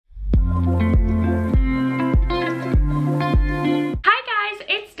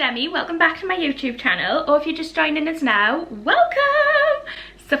everybody, welcome back to my YouTube channel, or if you're just joining us now, welcome!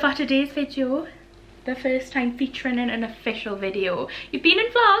 So for today's video, the first time featuring in an official video. You've been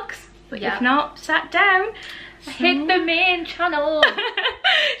in vlogs, but you've not sat down. Hit the main channel.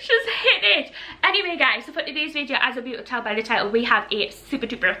 Just hit it. Anyway guys, so for today's video, as you'll be able to tell by the title, we have a super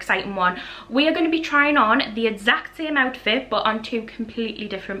duper exciting one. We are going to be trying on the exact same outfit but on two completely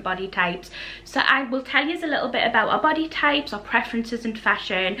different body types. So I will tell you a little bit about our body types, our preferences in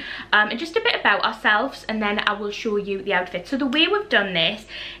fashion, and just a bit about ourselves, and then I will show you the outfit. So the way we've done this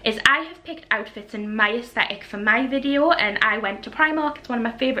is I have picked outfits in my aesthetic for my video, and I went to Primark. It's one of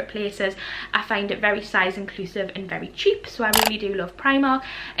my favourite places. I find it very size inclusive and very cheap, so I really do love Primark.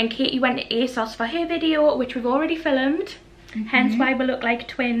 And Katie went to ASOS for her video, which we've already filmed. Hence why we look like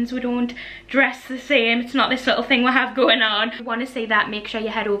twins. We don't dress the same. It's not this little thing we have going on. If you want to see that, make sure you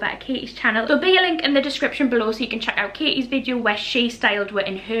head over to Katie's channel. There'll be a link in the description below so you can check out Katie's video where she styled it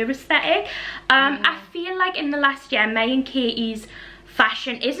in her aesthetic. I feel like in the last year, my and Katie's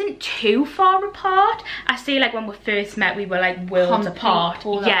fashion isn't too far apart. I say like when we first met we were like worlds apart,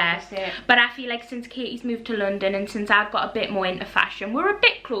 yeah, but I feel like since Katie's moved to London and since I've got a bit more into fashion, we're a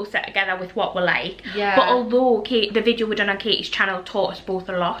bit closer together with what we like. Yeah. But although the video we done on Katie's channel taught us both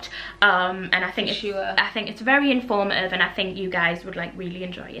a lot, and I think it's very informative, and I think you guys would like really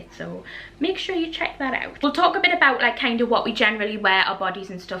enjoy it, so make sure you check that out. We'll talk a bit about like kind of what we generally wear, our bodies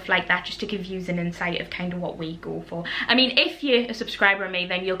and stuff like that, just to give you an insight of kind of what we go for. I mean, if you're a subscriber of me,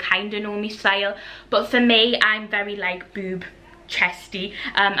 then you'll kind of know me style, but for me, I'm very like boob chesty.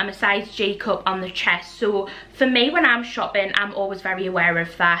 I'm a size J cup on the chest, so for me when I'm shopping, I'm always very aware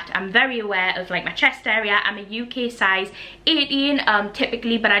of that. I'm very aware of like my chest area. I'm a UK size 18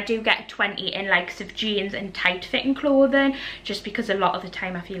 typically, but I do get a 20 in likes of jeans and tight fitting clothing, just because a lot of the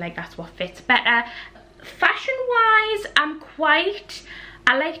time I feel like that's what fits better. Fashion wise,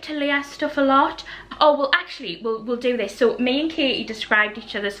 I like to layer stuff a lot. Oh, well actually, we'll do this. So me and Katie described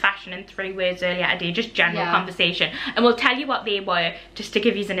each other's fashion in 3 words earlier today, just general conversation. And we'll tell you what they were, just to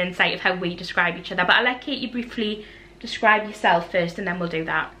give you an insight of how we describe each other. But I'll let Katie briefly describe yourself first, and then we'll do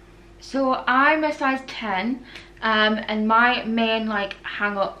that. So I'm a size 10, and my main like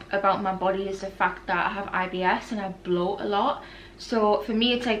hang up about my body is the fact that I have IBS and I bloat a lot. So for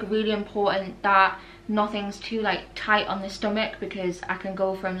me, it's like really important that nothing's too like tight on the stomach, because I can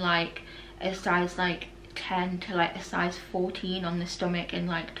go from like a size like 10 to like a size 14 on the stomach in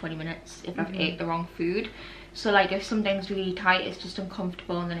like 20 minutes if I've ate the wrong food. So like if something's really tight, it's just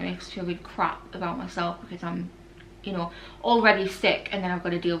uncomfortable, and then it makes me feel really crap about myself because I'm, you know, already sick, and then I've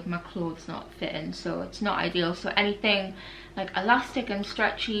got to deal with my clothes not fitting, so it's not ideal. So anything like elastic and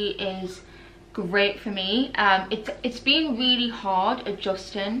stretchy is great for me. It's been really hard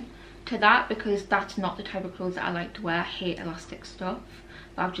adjusting to that, because that's not the type of clothes that I like to wear. I hate elastic stuff,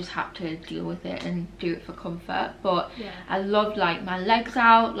 but I've just had to deal with it and do it for comfort. But yeah, I love like my legs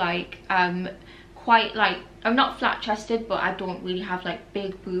out, like quite like, I'm not flat chested, but I don't really have like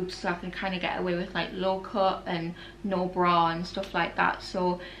big boobs, so I can kind of get away with like low cut and no bra and stuff like that.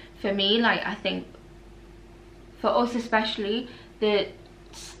 So for me, like I think for us especially, the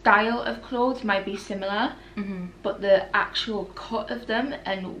style of clothes might be similar, but the actual cut of them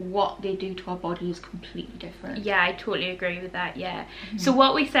and what they do to our body is completely different. Yeah, I totally agree with that. Yeah. So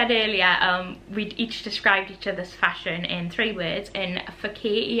what we said earlier, we each described each other's fashion in 3 words, and for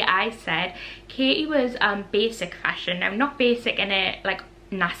Katie, I said Katie was basic fashion. Now, not basic in a like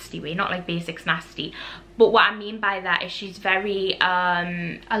nasty way, not like basics nasty, but what I mean by that is she's very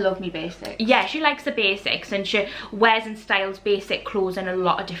I love me basics. Yeah, she likes the basics, and she wears and styles basic clothes in a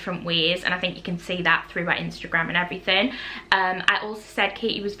lot of different ways, and I think you can see that through her Instagram and everything. I also said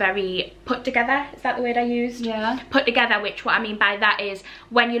Katie was very put together. Is that the word I used? Yeah, put together, which what I mean by that is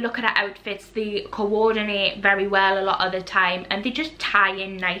when you look at her outfits, they coordinate very well a lot of the time, and they just tie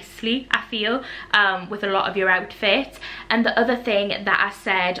in nicely, I feel, with a lot of your outfits. And the other thing that I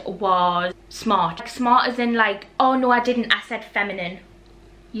said was smart. Like smart as in like, oh no, I didn't, I said feminine.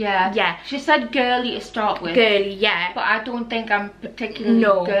 Yeah. Yeah. She said girly to start with. Girly, yeah. But I don't think I'm particularly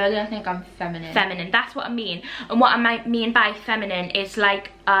girly, I think I'm feminine. Feminine, that's what I mean. And what I might mean by feminine is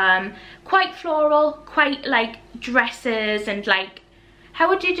like quite floral, quite like dresses, and like, how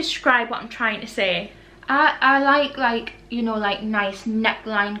would you describe what I'm trying to say? I like, you know, like nice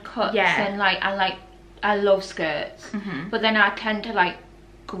neckline cuts, and like I love skirts, but then I tend to like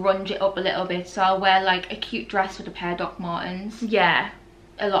grunge it up a little bit, so I'll wear like a cute dress with a pair of Doc Martens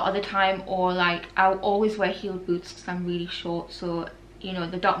a lot of the time, or like I'll always wear heeled boots because I'm really short, so you know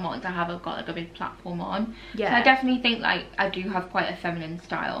the Doc Martens I have, I've got like a big platform on. So I definitely think like I do have quite a feminine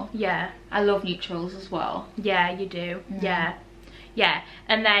style. I love neutrals as well. Yeah, you do. Yeah,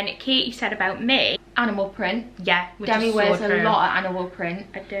 and then Katie said about me, animal print. Yeah, which Demi is so wears true. a lot of animal print.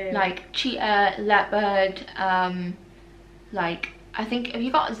 I do. Like cheetah, leopard, like, I think, have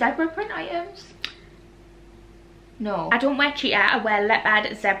you got zebra print items? No. I don't wear cheetah, I wear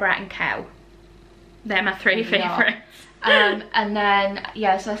leopard, zebra and cow. They're my 3 favourites. And then,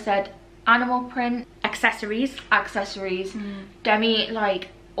 yeah, so I said animal print. Accessories. Demi, like,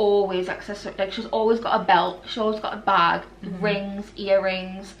 always accessory, like, she's always got a belt, she's always got a bag, rings,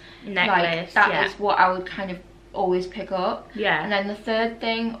 earrings, necklace. Like, that is what I would kind of always pick up. Yeah. And then the third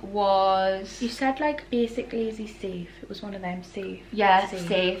thing was, You said like basic lazy safe. It was one of them, safe. Yeah,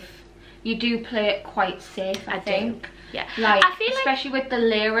 safe. You do play it quite safe, I think. Yeah. Like, I feel especially with the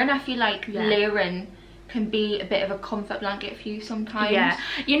layering, I feel like layering can be a bit of a comfort blanket for you sometimes. Yeah.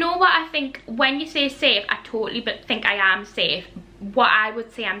 You know what, I think when you say safe, I totally think I am safe. What I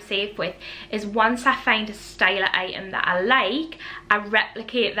would say I'm safe with is once I find a styler item that I like, I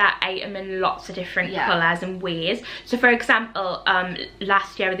replicate that item in lots of different colours and ways. So for example,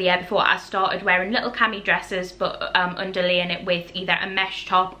 last year or the year before, I started wearing little cami dresses but underlaying it with either a mesh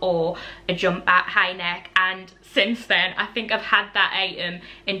top or a jumper, high neck, and since then I think I've had that item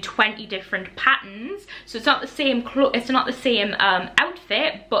in 20 different patterns. So it's not the same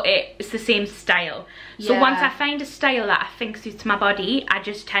outfit, but it's the same style. So once I find a style that I think suits my body, I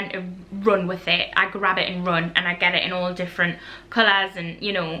just tend to run with it. I grab it and run, and I get it in all different colours. And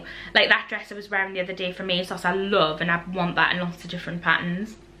you know, like that dress I was wearing the other day from ASOS, I love, and I want that in lots of different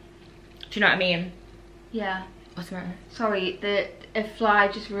patterns. Do you know what I mean? Yeah. What's the matter? Sorry, a fly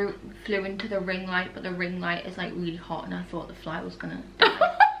just flew into the ring light, but the ring light is like really hot, and I thought the fly was gonna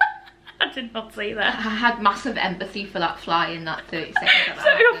die. I did not see that. I had massive empathy for that fly in that 30 seconds that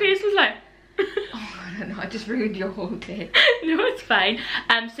So your face was like oh, I don't know, I just ruined your whole day. No, it's fine.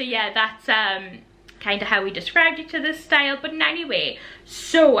 So yeah, that's kind of how we described each other's style. But anyway,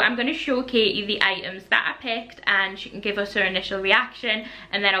 so I'm going to show Katie the items that I picked, and she can give us her initial reaction,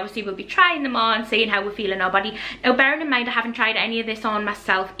 and then obviously we'll be trying them on, seeing how we're feeling our body. Now bearing in mind I haven't tried any of this on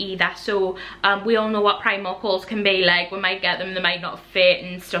myself either, so we all know what Primark hauls can be like. We might get them, they might not fit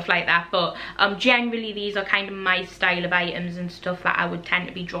and stuff like that, but generally these are kind of my style of items and stuff that I would tend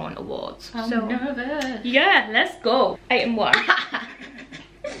to be drawn towards. I'm nervous. Yeah, let's go. Item 1.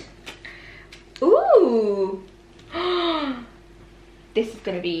 Ooh. This is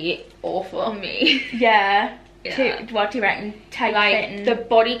gonna be awful on me. Yeah. Yeah. What do you reckon? Tight fitting? The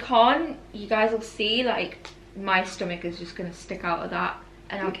bodycon, you guys will see, like, my stomach is just gonna stick out of that.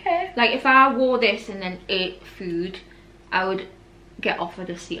 And okay. Like, if I wore this and then ate food, I would get offered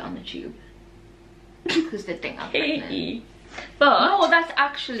a seat on the tube. Because they think I'm pregnant. But no, that's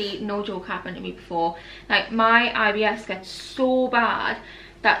actually, no joke, happened to me before. Like, my IBS gets so bad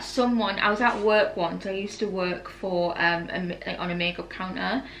that I was at work once. I used to work for like on a makeup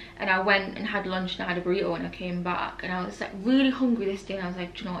counter, and I went and had lunch and I had a burrito, and I came back and I was like really hungry this day, and I was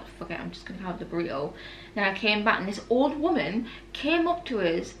like, do you know what, fuck it, I'm just gonna have the burrito. Then I came back and this old woman came up to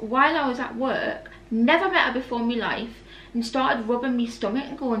us while I was at work, never met her before in my life, and started rubbing my stomach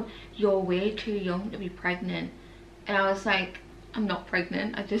and going, you're way too young to be pregnant. And I was like, I'm not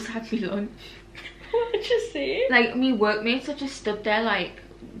pregnant, I just had my lunch. What did you say? Like, me workmates are just stood there like,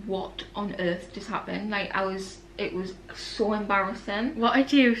 what on earth just happened? Like, it was so embarrassing. What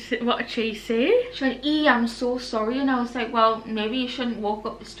did she say? She went, I'm so sorry. And I was like, well, maybe you shouldn't walk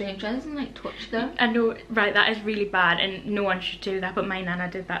up to strangers and like touch them. I know, right, that is really bad, and no one should do that, but my nana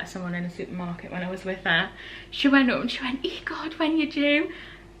did that to someone in a supermarket when I was with her. She went up and she went, oh God, when you due?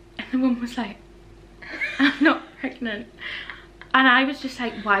 And the woman was like, I'm not pregnant. And I was just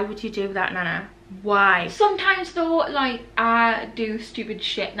like, why would you do that, Nana? Why? Sometimes though, like, I do stupid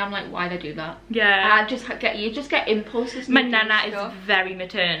shit and I'm like, why'd I do that? Yeah. You just get impulses. My nana is very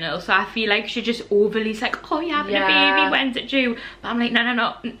maternal, so I feel like she just overly like, oh, you're having a baby, when's it due? But I'm like,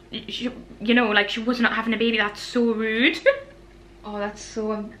 no, you know, like, she was not having a baby, that's so rude. Oh, that's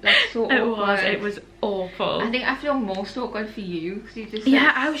so awkward. It was awful. I feel most awkward for you, because you just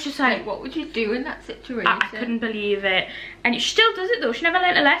I was just like, what would you do in that situation? I couldn't believe it. And she still does it though. She never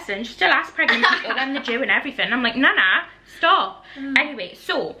learnt a lesson. She still asks pregnant people when they're due and everything. I'm like, Nana, stop. Anyway,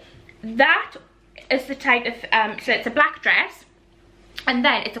 so that is the type of so it's a black dress, and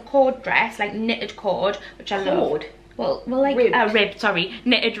then it's a cord dress, like knitted cord, which I love. Well, like ribbed, sorry,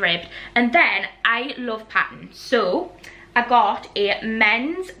 knitted ribbed. And then I love patterns, so I got a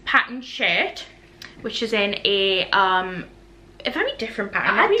men's pattern shirt, which is in a very different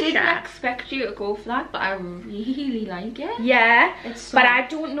pattern. I didn't expect you to go for that, but I really like it. Yeah, it's but I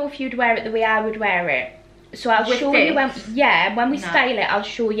don't know if you'd wear it the way I would wear it. So I'll With show you this? when we style it. I'll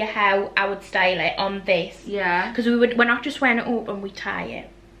show you how I would style it on this. Yeah. Because we're not just wearing it open, we tie it.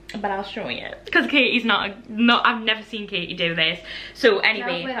 But I'll show you. Because Katie's not. I've never seen Katie do this. So anyway.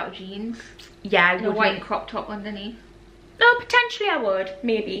 I would wear that with jeans. Yeah, I and would. A white crop top underneath. No, potentially I would.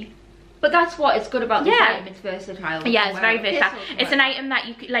 Maybe. But that's what is good about this item. It's versatile. Yeah, it's very versatile. It's an item that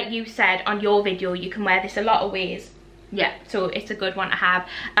you, like you said on your video, you can wear this a lot of ways. Yeah, so it's a good one to have.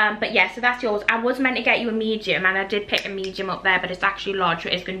 But yeah, so that's yours. I was meant to get you a medium, and I did pick a medium up there, but it's actually large, so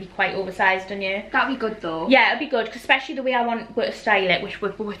it's going to be quite oversized on you. That'd be good though. Yeah, it'll be good, especially the way I want to style it, which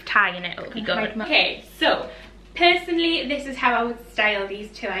with tying it, it'll be good. Okay, so personally, this is how I would style these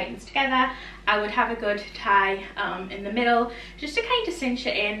two items together. I would have a good tie in the middle, just to kind of cinch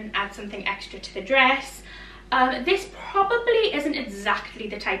it in, add something extra to the dress. This probably isn't exactly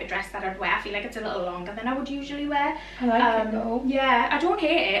the type of dress that I'd wear. I feel like it's a little longer than I would usually wear. I like it though. Yeah, I don't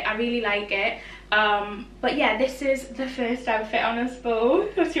hate it. I really like it. But yeah, this is the first outfit on us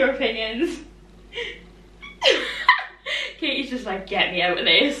both. What's your opinions? Katie's just like, get me out of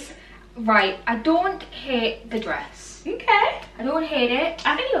this. Right, I don't hate the dress. Okay. I don't hate it.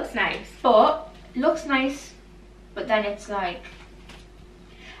 I think it looks nice. But, it looks nice, but then it's like...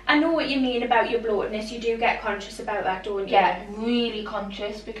 I know what you mean about your bloatedness. You do get conscious about that, don't you? Yeah, really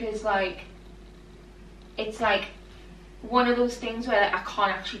conscious, because like it's like one of those things where like, I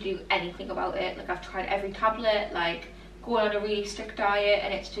can't actually do anything about it. Like I've tried every tablet, like going on a really strict diet,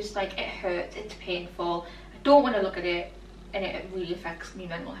 and it's just like it hurts, it's painful. I don't want to look at it, and it really affects me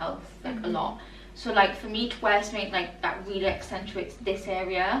mental health like a lot. So like for me to wear something like that really accentuates this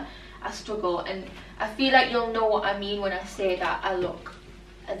area, I struggle, and I feel like you'll know what I mean when I say that I look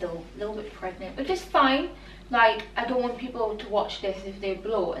a little bit pregnant, which is fine. Like I don't want people to watch this if they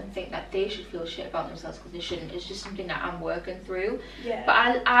bloat and think that they should feel shit about themselves, because they shouldn't. It's just something that I'm working through. Yeah.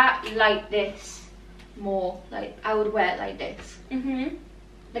 But I like this more. Like I would wear it like this.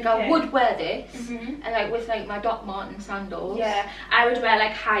 Like I would wear this, and like with like my Doc Marten sandals. Yeah. I would wear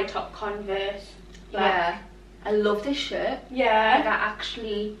like high top Converse. Yeah. I love this shirt. Yeah. Like I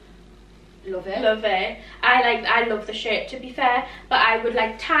actually love it. Love it. I love the shirt, to be fair, but I would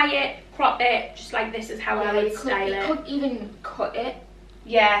like tie it, crop it, just like this is how I would style it. You could even cut it.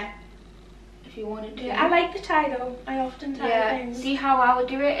 Yeah. If you wanted to. Yeah, I like the tie though. I often tie things. See how I would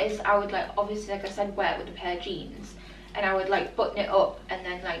do it is I would like, obviously like I said, wear it with a pair of jeans, and I would like button it up and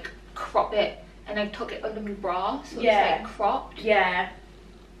then like crop it and like tuck it under my bra, so it's like cropped. Yeah.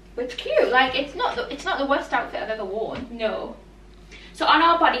 But it's cute. Like it's not the worst outfit I've ever worn. No. So on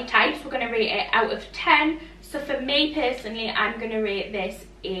our body types, we're going to rate it out of 10. So for me personally, I'm going to rate this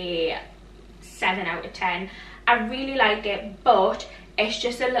a 7 out of 10. I really like it, but it's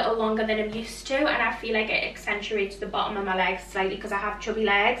just a little longer than I'm used to, and I feel like it accentuates the bottom of my legs slightly because I have chubby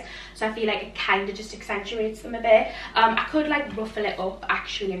legs, so I feel like it kind of just accentuates them a bit. I could like ruffle it up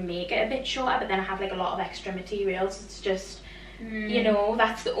actually and make it a bit shorter, but then I have like a lot of extra materials. It's just, you know,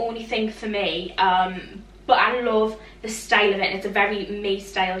 that's the only thing for me. But I love the style of it, and it's a very me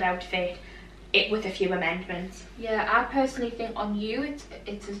styled outfit, with a few amendments. Yeah, I personally think on you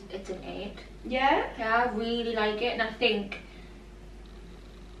it's an 8. Yeah? Yeah, I really like it, and I think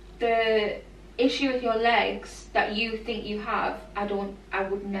the issue with your legs that you think you have, I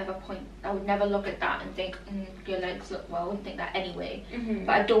would never look at that and think, your legs look well. I wouldn't think that anyway.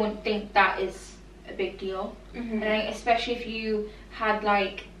 But I don't think that is a big deal. And I, especially if you had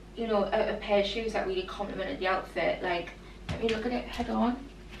like, you know, a pair of shoes that really complemented the outfit. Like, let me look at it head on.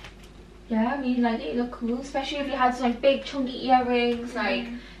 Yeah, I mean, like, they look cool, especially if you had some like big chunky earrings, like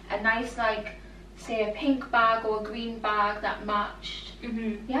a nice, like, say a pink bag or a green bag that matched.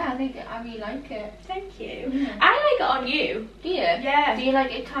 Yeah, I really like it. Thank you. I like it on you. Do you? Yeah. Do you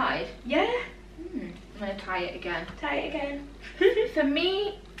like it tied? Yeah. I'm gonna tie it again. Tie it again. For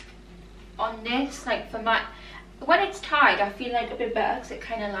me, on this, like for my, when it's tied, I feel like a bit better because it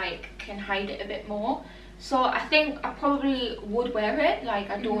kind of like can hide it a bit more. So I think I probably would wear it.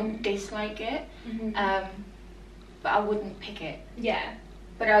 Like I don't dislike it, but I wouldn't pick it. Yeah.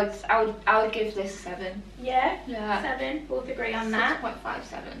 But I would give this 7. Yeah. Yeah. 7. Both agree on that.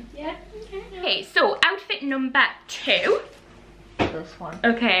 6.57. Yeah. Okay. Okay. So outfit number 2. This one.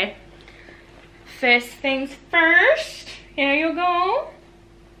 Okay. First things first. Here you go.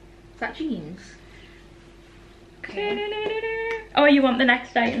 Is that jeans? Okay. Oh, you want the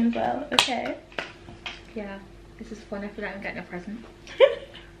next item as well? Okay. Yeah. This is fun. I feel like I'm getting a present.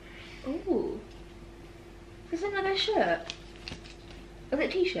 Ooh. This is another shirt. Is it a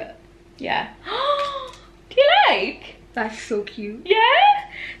t-shirt? Yeah. Do you like? That's so cute. Yeah?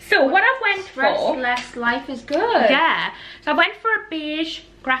 So what I went for... Less life is good. Yeah. So I went for a beige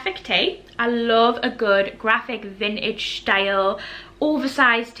graphic tee. I love a good graphic vintage style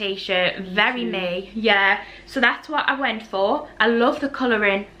oversized t-shirt, very me. Yeah, so that's what I went for. I love the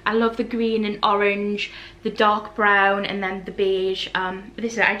colouring. I love the green and orange, the dark brown, and then the beige.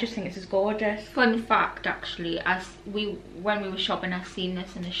 I just think this is gorgeous. Fun fact, actually, when we were shopping, I seen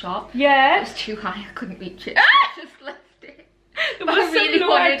this in the shop. Yeah, it was too high, I couldn't reach it. I just left it. It But I really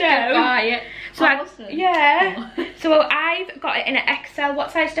wanted to buy it. So so I've got it in an XL.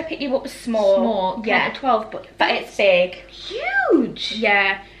 What size did I pick you up? Small. Small. Yeah, 12, but it's big. Huge.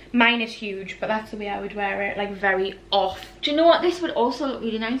 Yeah, mine is huge, but that's the way I would wear it, like very off. Do you know what this would also look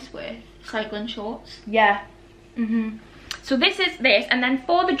really nice with? Cycling shorts. Yeah. So this is this, and then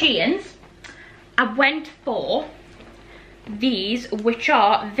for the jeans, I went for these, which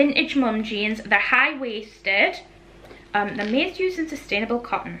are vintage mum jeans. They're high-waisted. They're made using sustainable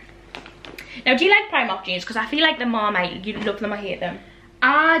cotton. Now, do you like Primark jeans? Because I feel like the Marmite, you love them or hate them.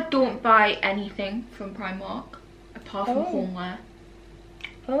 I don't buy anything from Primark apart from homeware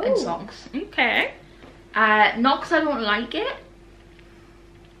and socks. Okay. Not because I don't like it.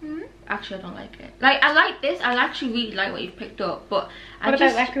 Actually, I don't like it. Like, I like this. I actually really like what you've picked up, but what about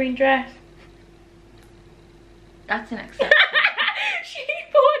that green dress? That's an acceptable. She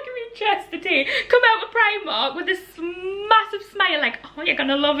bought a green dress today. Come out of Primark with this massive smile, like, oh, you're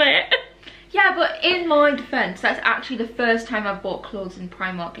gonna love it. Yeah, but in my defense, that's actually the first time I've bought clothes in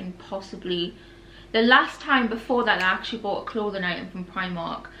Primark, and possibly the last time before that I actually bought a clothing item from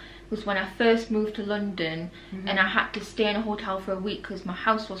Primark was when I first moved to London, and I had to stay in a hotel for a week because my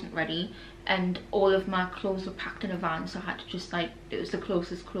house wasn't ready and all of my clothes were packed in a van, so I had to just, like, it was the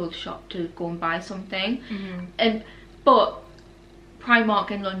closest clothes shop to go and buy something. But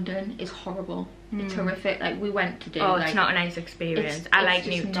Primark in London is horrible. It's horrific. Like, we went to do it's not a nice experience. I like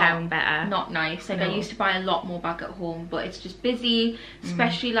Newtown better. Not nice. Like, I used to buy a lot more back at home, but it's just busy,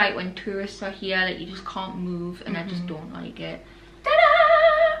 especially like when tourists are here. Like, you just can't move, and I just don't like it.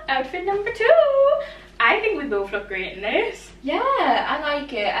 Ta-da! Outfit number 2. I think we both look great in this. Yeah, I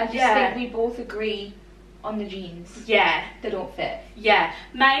like it. I just think we both agree on the jeans. Yeah, they don't fit. Yeah,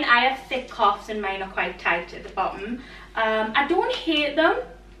 mine, I have thick cuffs and mine are quite tight at the bottom. I don't hate them,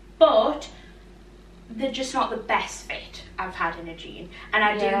 but they're just not the best fit I've had in a jean. And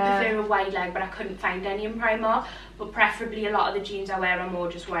I do prefer a wide leg, but I couldn't find any in Primark. But preferably a lot of the jeans I wear are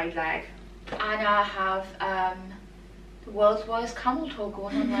more just wide leg. And I have the world's worst camel toe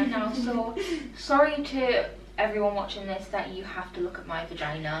going on right now. So sorry to everyone watching this that you have to look at my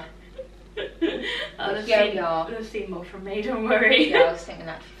vagina. They'll see more from me, don't worry. Yeah, I was thinking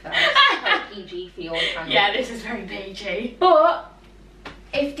that first. Quite PG for your channel. Yeah, this is very PG. But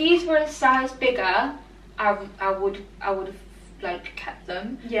if these were a size bigger, I would have, like, kept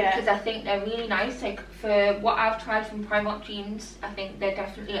them. Yeah. Because I think they're really nice. Like, for what I've tried from Primark jeans, I think they're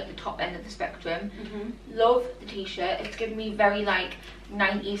definitely at the top end of the spectrum. Love the t-shirt. It's giving me very, like,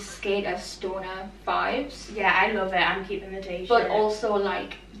 90s skater stoner vibes. Yeah, I love it. I'm keeping the t-shirt. But also,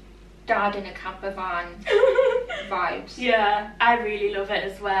 like, dad in a camper van vibes. Yeah, I really love it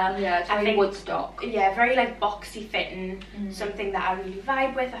as well. Yeah, it's very Woodstock. Yeah, very, like, boxy fitting. Something that I really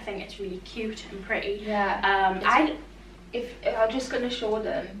vibe with. I think it's really cute and pretty. Yeah. If I'm just gonna show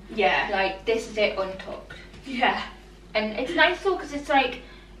them. Yeah. Like, this is it untucked. Yeah. And it's nice though, because it's like,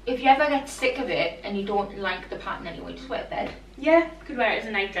 if you ever get sick of it and you don't like the pattern anyway, just wear it to bed. Yeah, could wear it as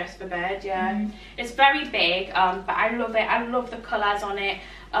a night dress for bed. Yeah. It's very big, but I love it. I love the colours on it.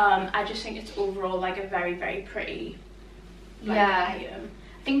 I just think it's overall like a very, very pretty item.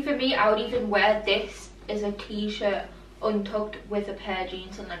 I think for me, I would even wear this as a t-shirt untucked with a pair of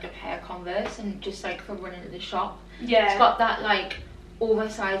jeans and like a pair of Converse, and just like for running to the shop. Yeah. It's got that like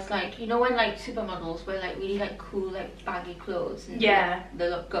oversized, like, you know when like supermodels wear like really like cool like baggy clothes and they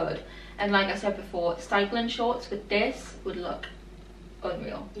look good. And like I said before, cycling shorts with this would look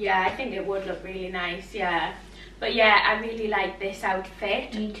unreal. Yeah, I think it would look really nice. Yeah. But yeah, I really like this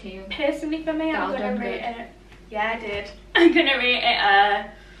outfit. Me too. Personally for me, I'm gonna rate it. Yeah, I did. I'm gonna rate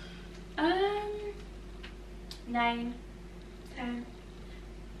it 9, 10.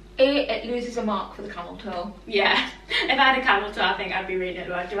 It loses a mark for the camel toe. Yeah. If I had a camel toe, I think I'd be rating it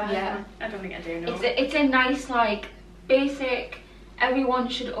lower. Do I have one? I don't think I do, no. It's a nice, like, basic, everyone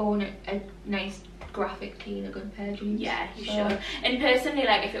should own a nice graphic tee and a good pair of jeans. Yeah, you should. And personally,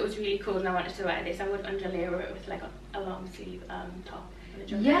 like, if it was really cold and I wanted to wear this, I would underlayer it with like a long sleeve top.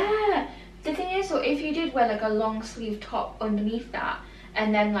 Yeah. The thing is, so if you did wear like a long sleeve top underneath that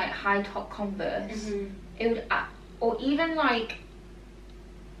and then like high top Converse, it would, or even like,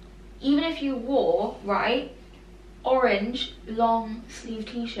 even if you wore, right, orange long sleeve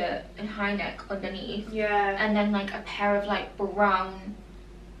t-shirt and high neck underneath, and then like a pair of like brown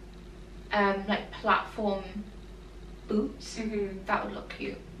like platform boots, that would look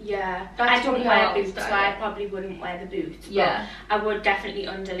cute. Yeah, That's I don't probably wear how I'll boots, so style I it. probably wouldn't wear the boots. Yeah. But I would definitely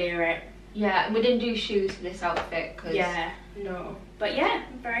underlayer it. Yeah, and we didn't do shoes for this outfit because yeah, no. But yeah,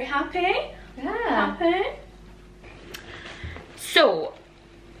 I'm very happy. Yeah. Happy. So,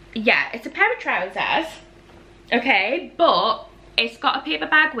 yeah, it's a pair of trousers. Okay, but it's got a paper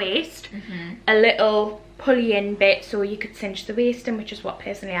bag waist, a little pulley in bit so you could cinch the waist in, which is what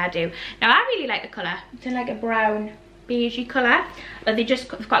personally I do. Now I really like the colour. It's in like a brown beigey colour. They've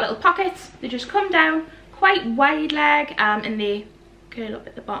got little pockets. They just come down quite wide leg, and they curl up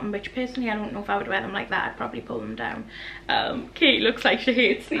at the bottom, which personally I don't know if I would wear them like that. I'd probably pull them down. Kate looks like she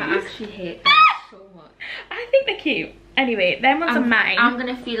hates these. I actually hate them so much. I think they're cute. Anyway, them ones are mine. I'm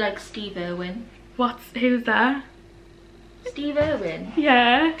gonna feel like Steve Irwin. Who's that? Steve Irwin.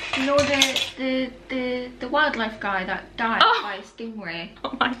 Yeah. You know the wildlife guy that died by a stingray.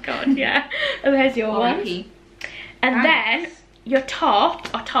 Oh my god, yeah. Oh, there's your one. And Nice. then your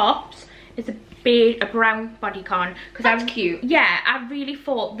tops is a brown bodycon. That's cute. Yeah, I really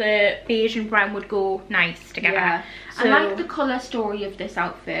thought the beige and brown would go nice together. Yeah. So, I like the colour story of this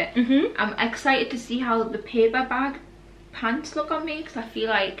outfit. I'm excited to see how the paper bag pants look on me because I feel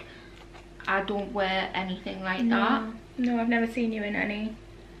like I don't wear anything like that. No, I've never seen you in any.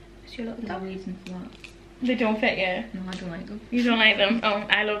 What's your little There's a top? reason for that. They don't fit you? No, I don't like them. You don't like them? Oh,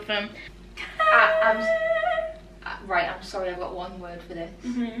 I love them. Right, I'm sorry, I've got one word for this.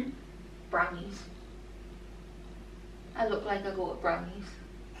 Brownies. I look like I go to brownies.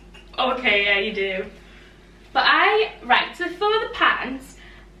 Okay, yeah, you do. But right, so for the pants,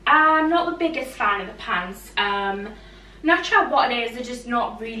 I'm not the biggest fan of the pants. Not sure what it is, they're just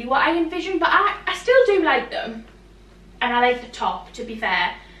not really what I envisioned, but I still do like them. And I like the top, to be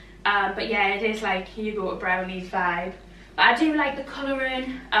fair. But yeah, it is like you go to brownies vibe. But I do like the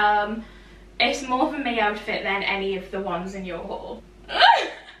colouring. It's more of a me outfit than any of the ones in your haul.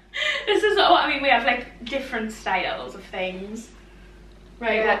 This is what I mean, we have like different styles of things.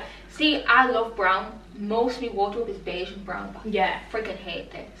 Right. Yeah. See, I love brown. Most of my wardrobe is beige and brown, but Yeah. I freaking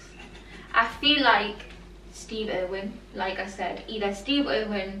hate this. I feel like Steve Irwin, like I said, either Steve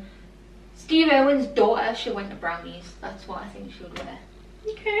Irwin's daughter should went to brownies. That's what I think she would wear.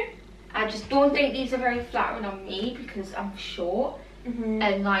 Okay. I just don't think these are very flattering on me because I'm short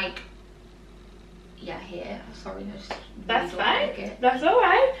and like, yeah, here. Sorry, I just That's really don't fine. like it. That's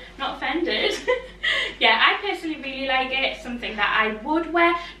alright. Not offended. Yeah, I personally really like it. Something that I would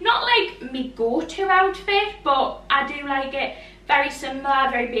wear. Not like me go-to outfit, but I do like it. Very similar,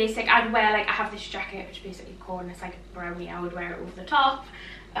 very basic. I'd wear like, I have this jacket which is basically called, and it's like a brownie. I would wear it over the top.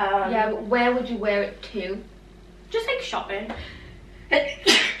 Yeah, but where would you wear it to? Just like shopping. Bless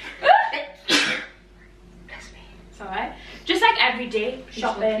me. It's alright. Just like everyday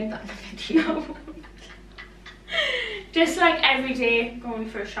shopping. Keep that in the video. No. Just like every day going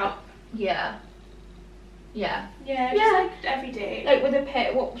for a shop. Yeah. Yeah. Yeah, just Yeah. like every day. Like with a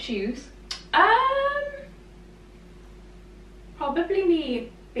pair, what shoes? Probably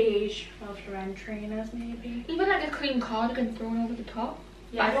me beige Ralph Lauren trainers maybe. Even like a cream cardigan thrown over the top.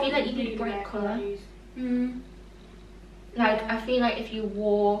 Yeah, But I feel like you really need a bright wear colour. colours. Like Yeah. I feel like if you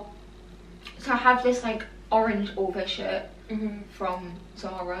wore, so I have this like orange overshirt from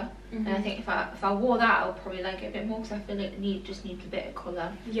Zara, and I think if I wore that, I would probably like it a bit more because I feel like it just needs a bit of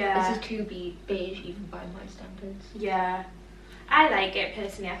colour. Yeah. This is too beige even by my standards. Yeah. I like it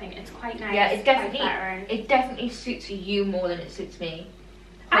personally. I think it's quite nice. Yeah, it quite flattering. definitely suits you more than it suits me.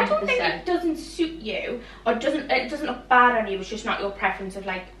 100%. I don't think it doesn't suit you, or it doesn't look bad on you. It's just not your preference of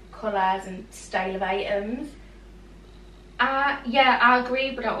like colours and style of items. Yeah, I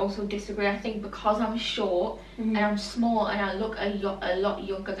agree, but I also disagree. I think because I'm short and I'm small and I look a lot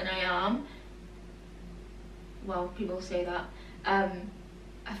younger than I am, well, people say that, I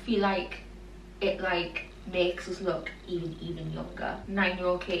feel like it like makes us look even younger.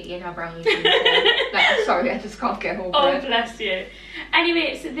 9-year-old Katie in her brownies uniform. Like, sorry, I just can't get over Oh, it. bless you.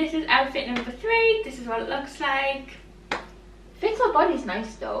 Anyway, so this is outfit number 3. This is what it looks like. Fits my body's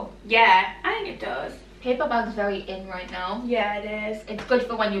nice though. Yeah, I think it does. Paper bag's very in right now. Yeah, it is. It's good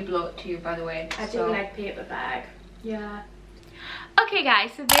for when you blow it too, by the way. I do like paper bag. Yeah. Okay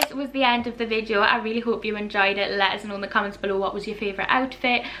guys, so this was the end of the video. I really hope you enjoyed it. Let us know in the comments below what was your favourite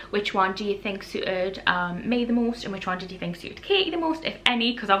outfit, which one do you think suited me the most, and which one did you think suited Katie the most, if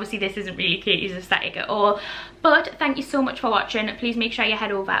any, because obviously this isn't really Katie's aesthetic at all. But thank you so much for watching. Please make sure you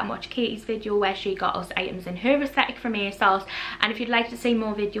head over and watch Katie's video where she got us items in her aesthetic from ASOS, and if you'd like to see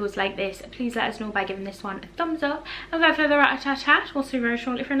more videos like this, please let us know by giving this one a thumbs up. And without further ado, we'll see you very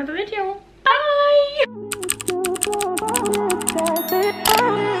shortly for another video. Bye!